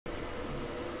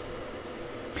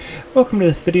Welcome to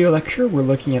this video lecture. We're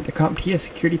looking at the CompTIA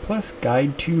Security Plus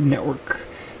Guide to Network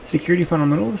Security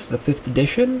Fundamentals, the 5th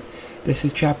edition. This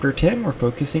is Chapter 10. We're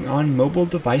focusing on mobile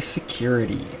device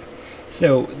security.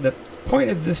 So the point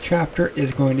of this chapter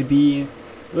is going to be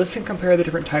list and compare the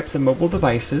different types of mobile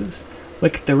devices,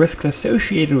 look at the risks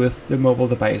associated with the mobile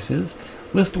devices,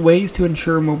 list ways to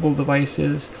ensure mobile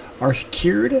devices are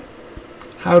secured,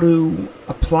 how to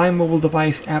apply mobile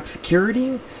device app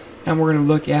security, and we're going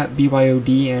to look at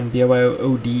BYOD and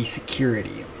BYOD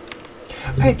Security.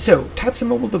 Alright, so types of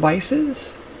mobile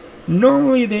devices.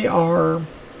 Normally they have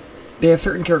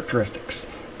certain characteristics.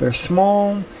 They're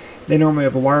small, they normally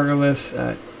have a wireless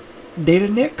data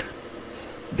NIC,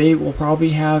 they will probably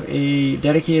have a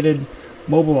dedicated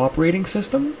mobile operating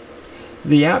system.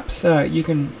 The apps, you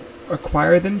can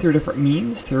acquire them through different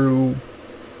means, through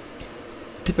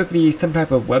typically some type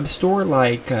of web store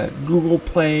like Google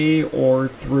Play, or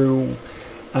through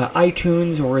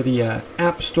iTunes or the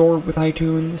App Store with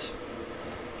iTunes.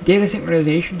 Data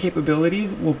synchronization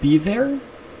capabilities will be there,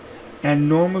 and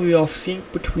normally they'll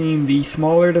sync between the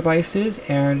smaller devices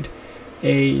and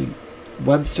a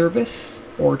web service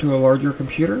or to a larger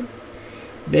computer.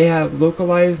 They have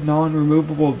localized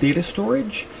non-removable data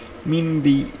storage, meaning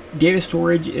the data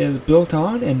storage is built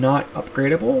on and not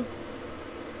upgradable.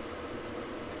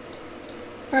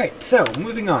 Alright, so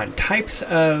moving on. Types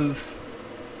of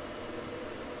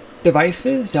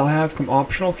devices. They'll have some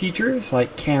optional features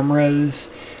like cameras,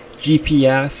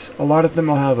 GPS. A lot of them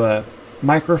will have a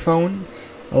microphone.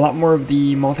 A lot more of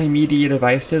the multimedia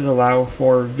devices allow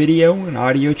for video and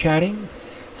audio chatting.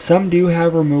 Some do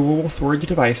have removable storage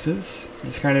devices.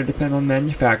 This kind of depends on the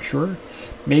manufacturer.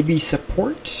 Maybe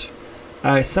support.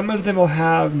 Some of them will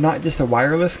have not just a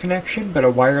wireless connection, but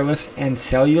a wireless and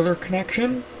cellular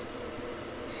connection.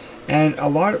 And a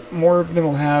lot more of them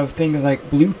will have things like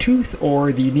Bluetooth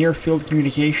or the near field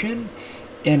communication,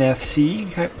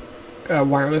 NFC type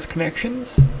wireless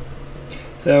connections.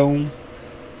 So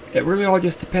it really all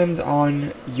just depends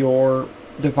on your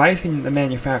device and the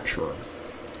manufacturer.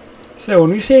 So when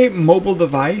we say mobile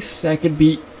device, that could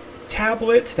be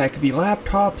tablets, that could be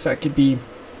laptops, that could be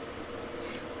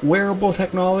wearable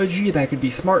technology, that could be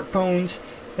smartphones,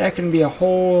 that can be a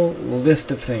whole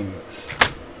list of things.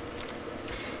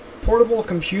 Portable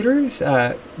computers,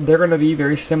 they're going to be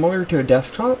very similar to a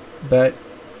desktop, but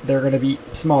they're going to be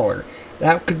smaller.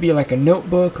 That could be like a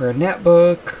notebook or a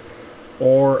netbook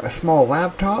or a small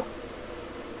laptop.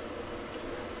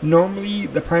 Normally,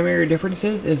 the primary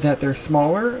differences is that they're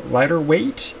smaller, lighter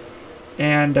weight,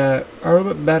 and are a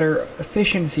little bit better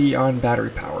efficiency on battery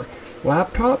power.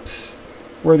 Laptops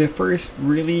were the first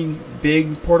really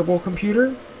big portable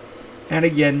computer, and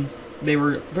again, they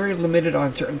were very limited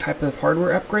on certain type of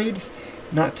hardware upgrades,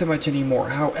 not so much anymore.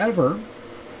 However,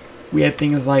 we had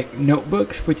things like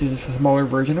notebooks, which is a smaller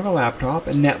version of a laptop,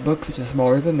 and netbooks, which is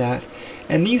smaller than that.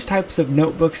 And these types of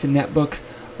notebooks and netbooks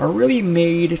are really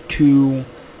made to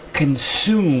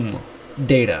consume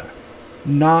data,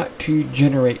 not to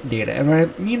generate data. And what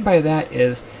I mean by that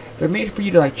is they're made for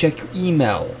you to like check your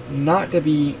email, not to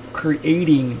be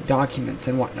creating documents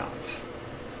and whatnots.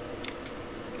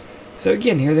 So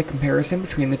again, here's the comparison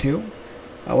between the two.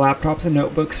 Laptops and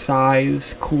notebooks,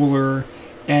 size, cooler,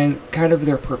 and kind of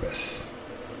their purpose.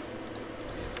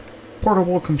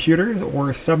 Portable computers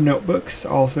or sub-notebooks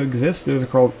also exist. Those are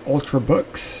called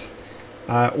ultrabooks,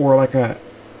 or like a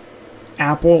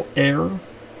Apple Air.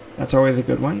 That's always a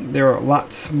good one. They're a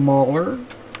lot smaller,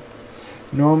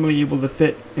 normally able to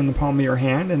fit in the palm of your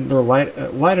hand, and they're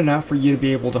light enough for you to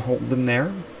be able to hold them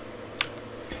there.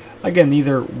 Again, these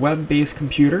are web-based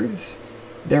computers.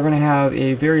 They're going to have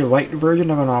a very light version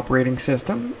of an operating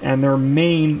system, and their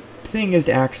main thing is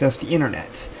to access the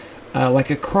internet,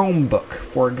 like a Chromebook,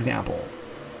 for example.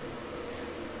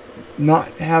 Not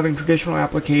having traditional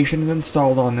applications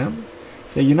installed on them,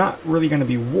 so you're not really going to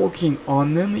be working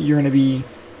on them. You're going to be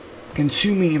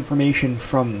consuming information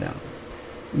from them,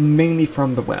 mainly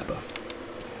from the web.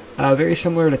 Very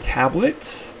similar to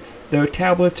tablets. Though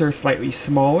tablets are slightly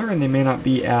smaller and they may not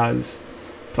be as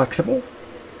flexible.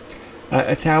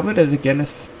 A tablet is again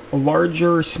a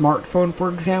larger smartphone, for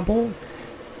example,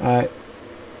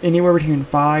 anywhere between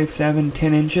 5, 7,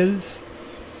 10 inches,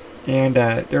 and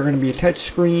they're going to be a touch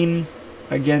screen.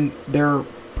 Again, their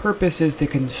purpose is to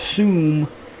consume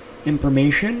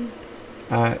information.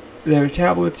 Their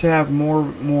tablets have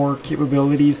more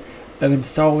capabilities of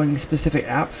installing specific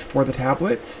apps for the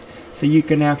tablets, so you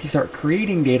can actually start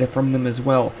creating data from them as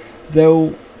well,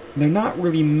 though they're not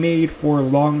really made for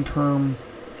long-term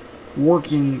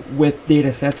working with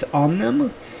data sets on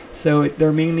them. So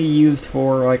they're mainly used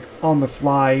for like on the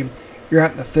fly. You're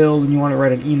out in the field and you want to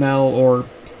write an email or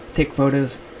take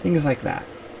photos, things like that.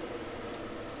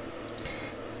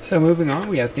 So moving on,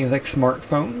 we have things like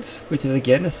smartphones, which is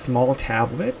again a smaller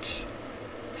tablet,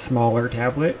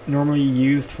 normally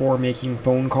used for making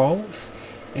phone calls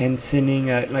and sending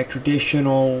like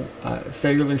traditional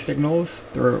cellular signals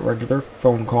through a regular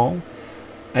phone call.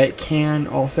 It can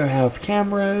also have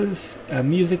cameras, a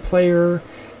music player.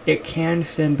 It can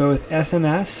send both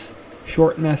SMS,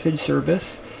 short message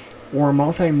service, or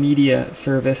multimedia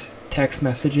service text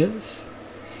messages.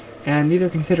 And these are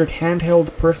considered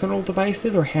handheld personal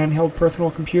devices or handheld personal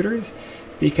computers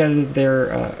because of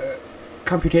their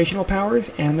computational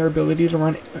powers and their ability to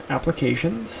run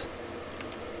applications.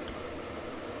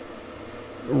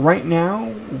 Right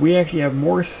now, we actually have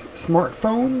more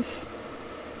smartphones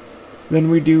than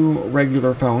we do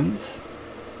regular phones.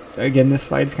 Again, this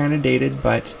slide's kind of dated,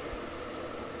 but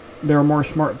there are more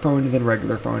smartphones than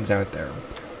regular phones out there.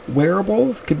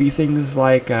 Wearables could be things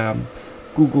like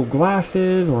Google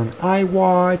Glasses or an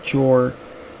iWatch or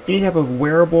any type of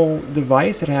wearable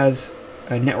device that has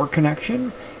a network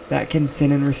connection that can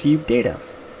send and receive data.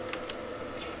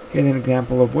 Here's an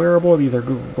example of wearable. These are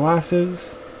Google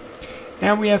Glasses.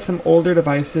 And we have some older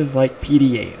devices like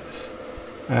PDAs,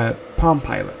 Palm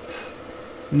Pilots,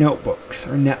 notebooks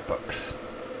or netbooks.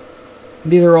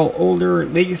 These are all older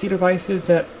legacy devices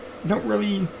that don't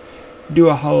really do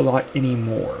a whole lot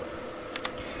anymore.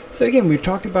 So again, we've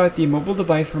talked about the mobile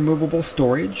device removable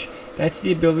storage. That's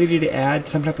the ability to add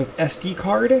some type of SD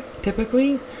card,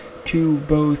 typically, to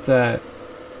both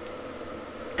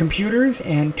computers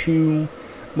and to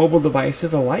mobile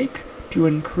devices alike to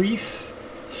increase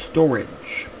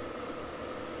storage.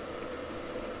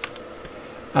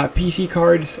 PC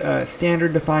cards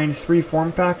standard defines 3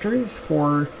 form factors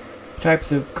for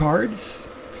types of cards.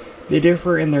 They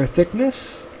differ in their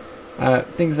thickness.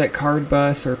 Things like card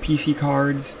bus or PC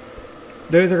cards,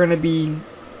 those are going to be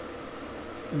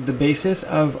the basis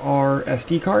of our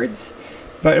SD cards.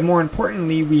 But more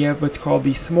importantly, we have what's called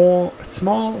the small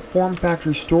form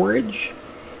factor storage,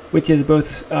 which is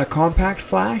both compact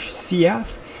flash (CF),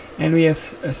 and we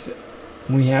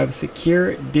have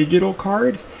secure digital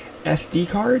cards, SD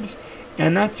cards,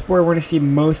 and that's where we're going to see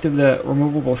most of the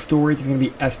removable storage is going to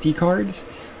be SD cards.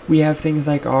 We have things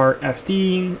like our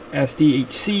SD,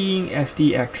 SDHC,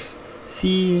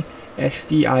 SDXC,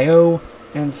 SDIO,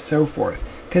 and so forth,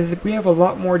 because we have a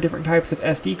lot more different types of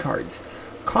SD cards.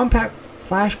 Compact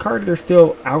flash cards are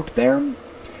still out there,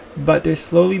 but they're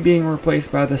slowly being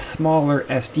replaced by the smaller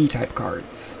SD type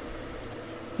cards.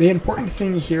 The important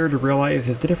thing here to realize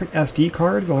is the different SD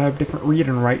cards will have different read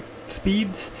and write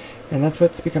speeds, and that's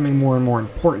what's becoming more and more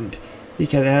important,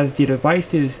 because as the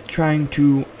device is trying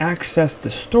to access the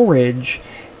storage,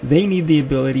 they need the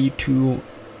ability to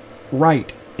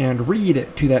write and read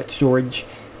to that storage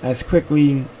as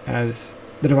quickly as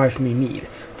the device may need.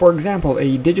 For example,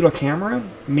 a digital camera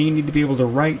may need to be able to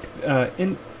write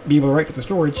to the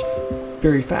storage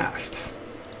very fast.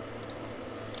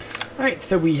 Alright,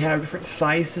 so we have different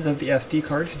sizes of the SD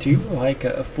cards too, like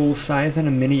a full size and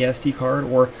a mini SD card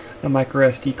or a micro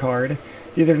SD card.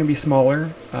 These are going to be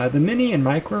smaller. The mini and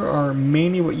micro are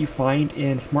mainly what you find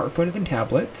in smartphones and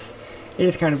tablets. It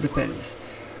just kind of depends.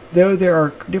 Though there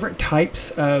are different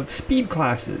types of speed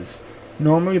classes.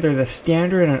 Normally there's a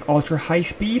standard and an ultra high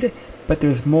speed, but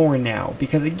there's more now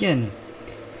because again,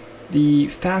 the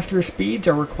faster speeds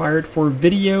are required for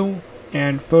video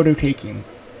and photo taking.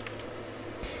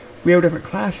 We have different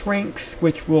class ranks,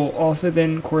 which will also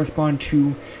then correspond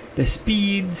to the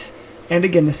speeds. And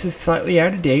again, this is slightly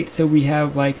out of date, so we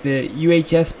have like the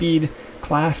UHS speed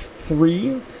class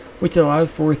 3, which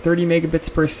allows for 30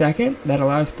 megabits per second. That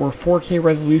allows for 4K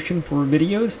resolution for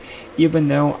videos, even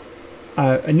though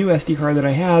a new SD card that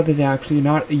I have is actually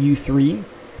not a U3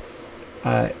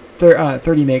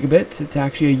 30 megabits. It's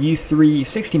actually a U3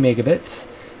 60 megabits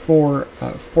for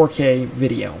 4K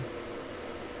video.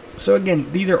 So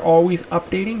again, these are always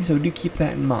updating, so do keep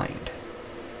that in mind.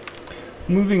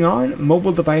 Moving on,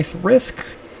 mobile device risk,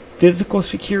 physical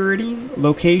security,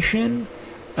 location,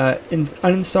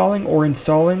 uninstalling or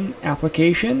installing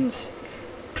applications,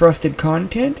 trusted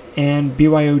content, and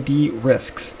BYOD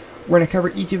risks. We're going to cover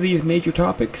each of these major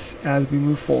topics as we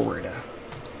move forward.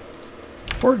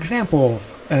 For example,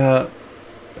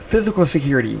 physical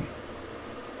security.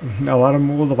 A lot of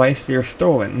mobile devices are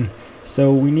stolen,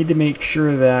 so we need to make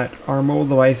sure that our mobile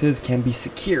devices can be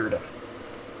secured.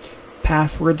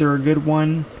 Passwords are a good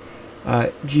one.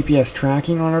 GPS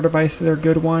tracking on our devices are a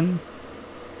good one.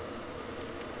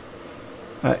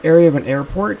 Area of an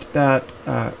airport that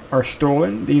are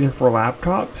stolen, either for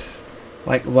laptops,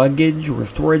 like luggage or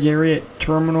storage area,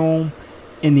 terminal,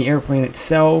 in the airplane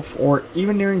itself, or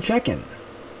even during check-in.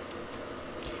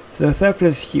 So theft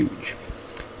is huge.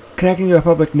 Connecting to a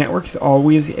public network is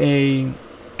always a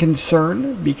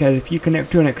concern, because if you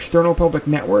connect to an external public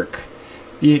network,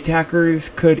 the attackers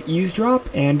could eavesdrop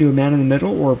and do a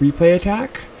man-in-the-middle or replay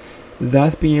attack,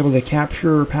 thus being able to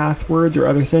capture passwords or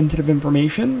other sensitive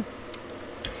information.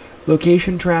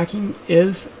 Location tracking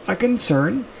is a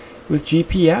concern. With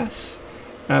GPS,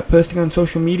 posting on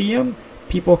social media,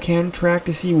 people can track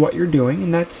to see what you're doing,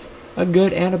 and that's a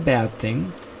good and a bad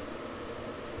thing.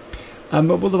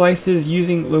 Mobile devices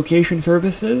using location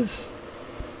services,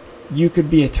 you could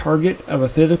be a target of a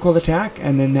physical attack,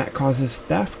 and then that causes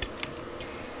theft.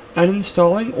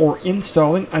 Uninstalling or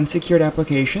installing unsecured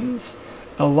applications.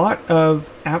 A lot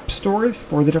of app stores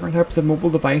for the different types of mobile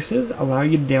devices allow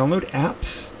you to download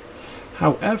apps.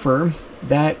 However,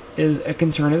 that is a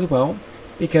concern as well,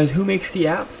 because who makes the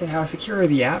apps and how secure are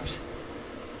the apps?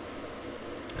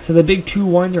 So the big two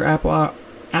ones are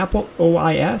Apple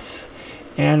OIS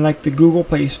and like the Google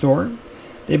Play Store.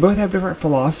 They both have different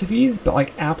philosophies, but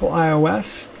like Apple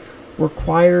iOS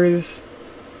requires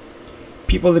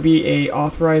people to be a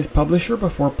authorized publisher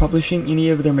before publishing any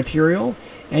of their material,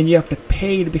 and you have to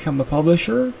pay to become a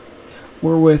publisher,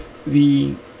 where with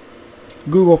the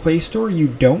Google Play Store you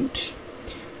don't.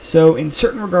 So in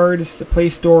certain regards, the Play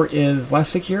Store is less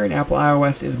secure and Apple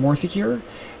iOS is more secure.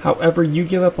 However, you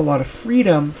give up a lot of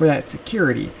freedom for that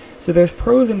security. So there's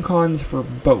pros and cons for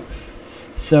both.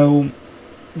 So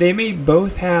they may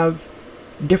both have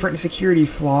different security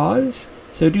flaws,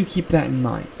 so do keep that in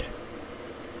mind.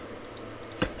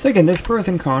 So again, there's pros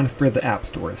and cons for the app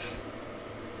stores.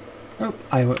 Oh,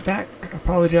 I went back.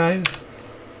 Apologize.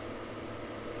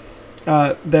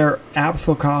 Their apps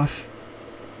will cost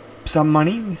some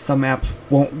money. Some apps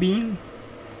won't be.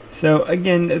 So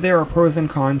again, there are pros and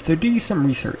cons, so do some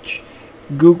research.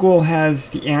 Google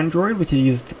has the Android, which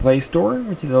is the Play Store,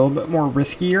 which is a little bit more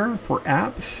riskier for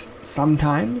apps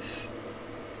sometimes.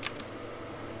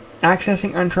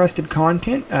 Accessing untrusted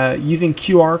content using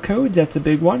QR codes, that's a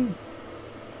big one.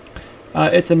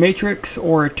 It's a matrix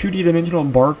or a 2D dimensional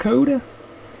barcode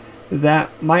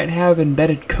that might have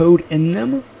embedded code in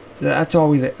them. So that's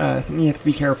always something you have to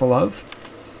be careful of.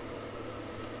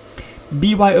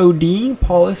 BYOD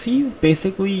policies,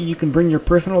 basically you can bring your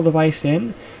personal device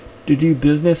in to do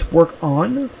business work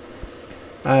on.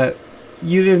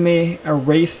 Users may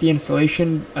erase the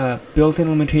installation built-in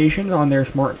limitations on their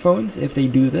smartphones if they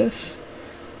do this.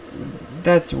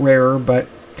 That's rarer, but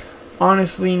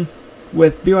honestly,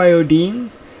 with BYOD,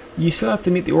 you still have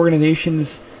to meet the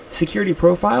organization's security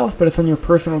profiles, but it's on your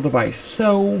personal device.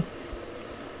 So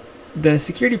the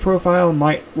security profile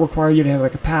might require you to have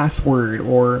like a password,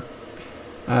 or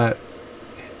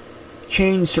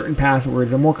change certain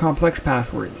passwords or more complex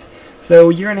passwords. So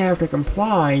you're going to have to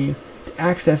comply to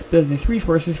access business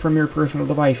resources from your personal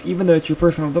device. Even though it's your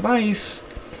personal device,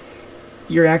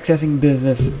 you're accessing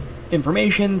business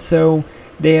information, so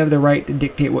they have the right to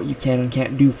dictate what you can and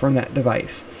can't do from that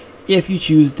device, if you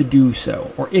choose to do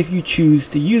so, or if you choose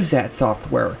to use that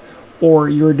software or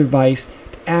your device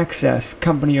to access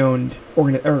company-owned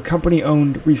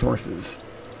resources.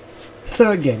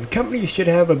 So again, companies should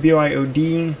have a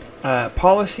BYOD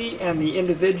policy, and the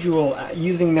individual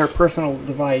using their personal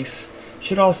device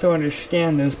should also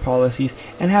understand those policies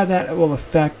and how that will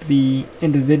affect the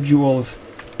individual's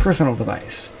personal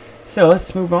device. So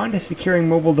let's move on to securing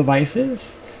mobile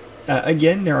devices.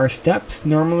 Again, there are steps.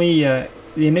 Normally, the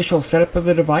initial setup of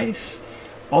the device,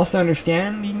 also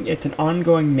understanding it's an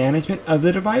ongoing management of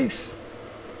the device.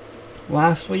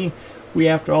 Lastly, we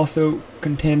have to also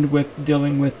contend with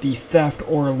dealing with the theft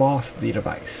or loss of the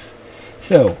device.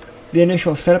 So, the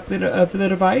initial setup of the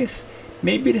device,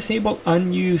 maybe disable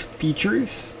unused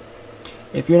features.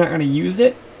 If you're not going to use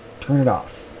it, turn it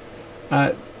off.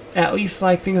 At least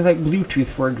like things like Bluetooth,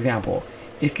 for example.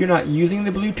 If you're not using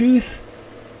the Bluetooth,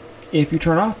 if you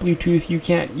turn off Bluetooth, you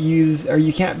can't use, or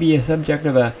you can't be a subject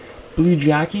of a blue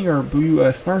jacking or blue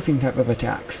snarfing type of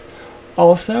attacks.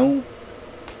 Also,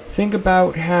 think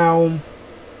about how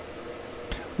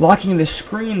locking the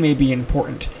screen may be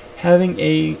important. Having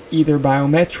a either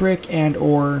biometric and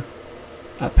or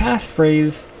a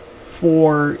passphrase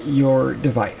for your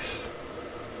device.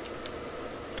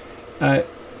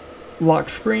 Lock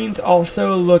screens,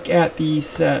 also look at these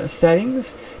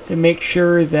settings to make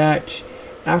sure that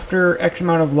after X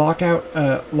amount of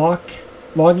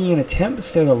logging in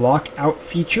attempts, there's a lockout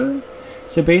feature.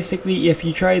 So basically, if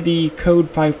you try the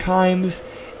code 5 times,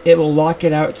 it will lock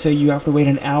it out, so you have to wait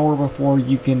an hour before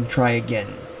you can try again.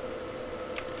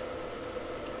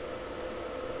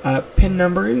 PIN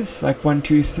numbers, like 1,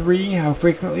 2, 3, how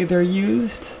frequently they're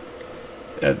used.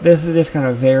 This is just kind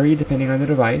of vary depending on the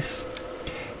device.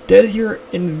 Does your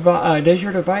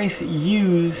device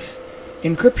use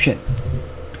encryption?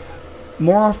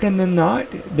 More often than not,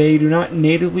 they do not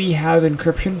natively have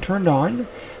encryption turned on.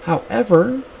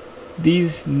 However,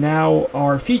 these now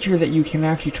are features that you can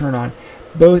actually turn on.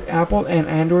 Both Apple and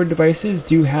Android devices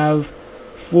do have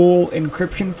full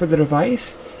encryption for the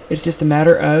device. It's just a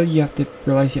matter of you have to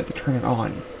realize you have to turn it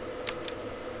on.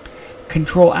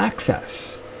 Control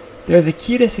access. There's a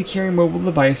key to securing mobile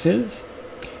devices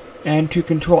and to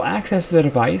control access to the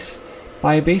device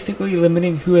by basically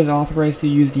limiting who is authorized to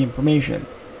use the information.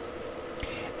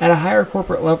 At a higher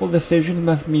corporate level, decisions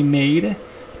must be made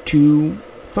to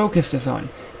focus this on.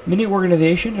 Many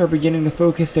organizations are beginning to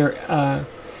focus their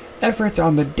efforts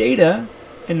on the data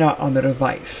and not on the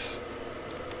device.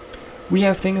 We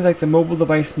have things like the Mobile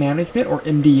Device Management, or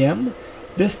MDM.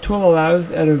 This tool allows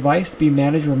a device to be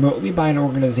managed remotely by an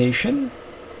organization.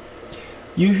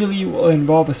 Usually it will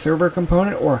involve a server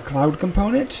component or a cloud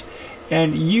component,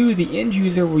 and you, the end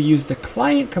user, will use the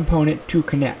client component to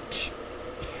connect.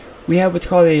 We have what's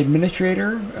called the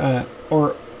administrator,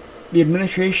 or the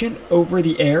administration over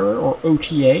the air, or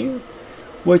OTA,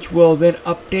 which will then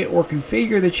update or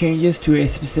configure the changes to a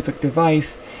specific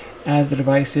device as the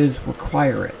devices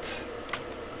require it.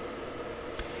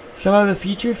 Some of the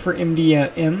features for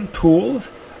MDM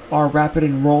tools are rapid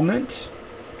enrollment,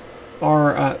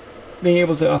 are being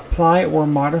able to apply or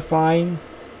modify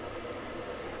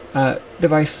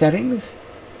device settings,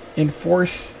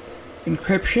 enforce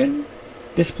encryption,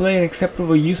 display an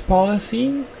acceptable use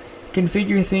policy,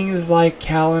 configure things like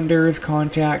calendars,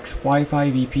 contacts, Wi-Fi,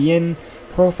 VPN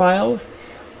profiles,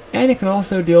 and it can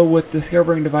also deal with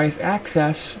discovering device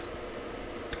access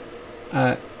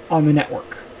on the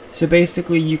network. So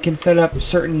basically you can set up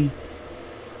certain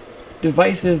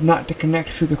devices not to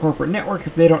connect to the corporate network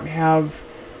if they don't have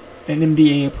an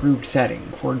MDA approved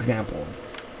setting, for example.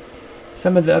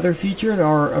 Some of the other features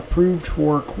are approved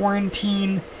for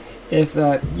quarantine. If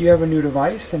you have a new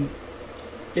device and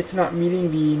it's not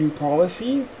meeting the new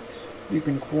policy, you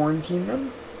can quarantine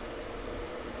them.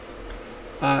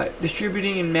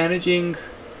 Distributing and managing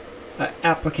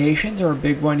applications are a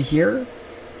big one here.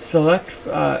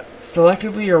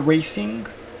 Selectively erasing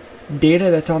data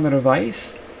that's on the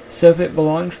device. So if it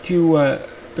belongs to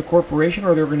the corporation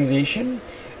or the organization,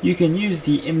 you can use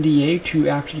the MDA to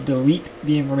actually delete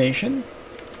the information.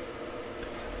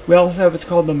 We also have what's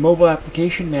called the Mobile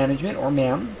Application Management, or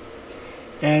MAM.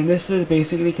 And this is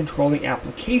basically controlling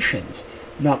applications,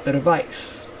 not the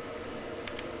device.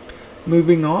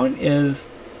 Moving on is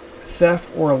theft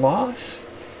or loss.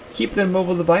 Keep the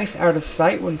mobile device out of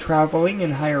sight when traveling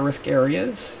in higher risk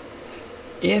areas.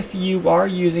 If you are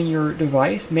using your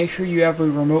device, make sure you have a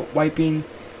remote wiping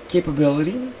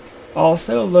capability.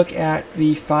 Also look at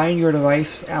the Find Your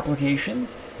Device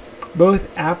applications. Both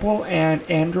Apple and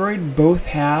Android both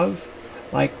have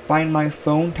like Find My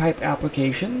Phone type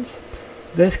applications.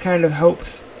 This kind of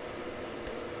helps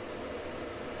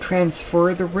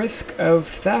transfer the risk of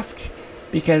theft,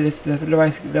 because if the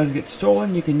device does get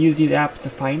stolen, you can use these apps to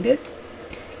find it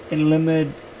in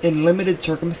limited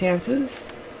circumstances.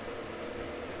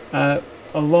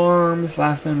 Alarms,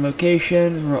 last known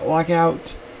location, remote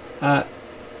lockout,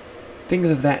 things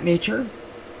of that nature.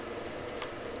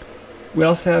 We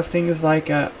also have things like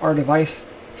our device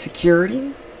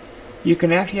security. You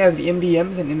can actually have the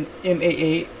MDMs and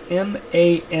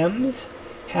MAMs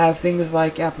have things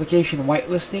like application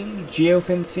whitelisting,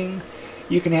 geofencing.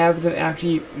 You can have them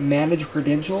actually manage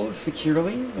credentials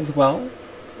securely as well.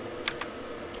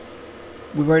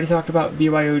 We've already talked about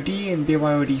BYOD and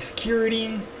BYOD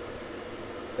Security.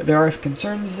 There are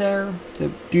concerns there,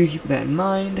 so do keep that in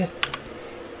mind.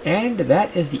 And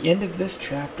that is the end of this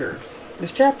chapter.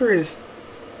 This chapter is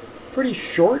pretty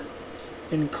short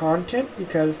in content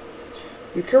because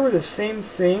we cover the same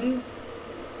thing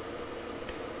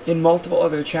in multiple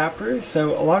other chapters,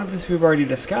 so a lot of this we've already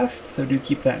discussed, so do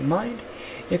keep that in mind.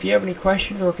 If you have any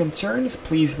questions or concerns,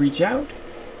 please reach out.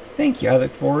 Thank you. I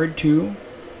look forward to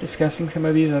discussing some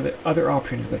of these other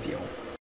options with you.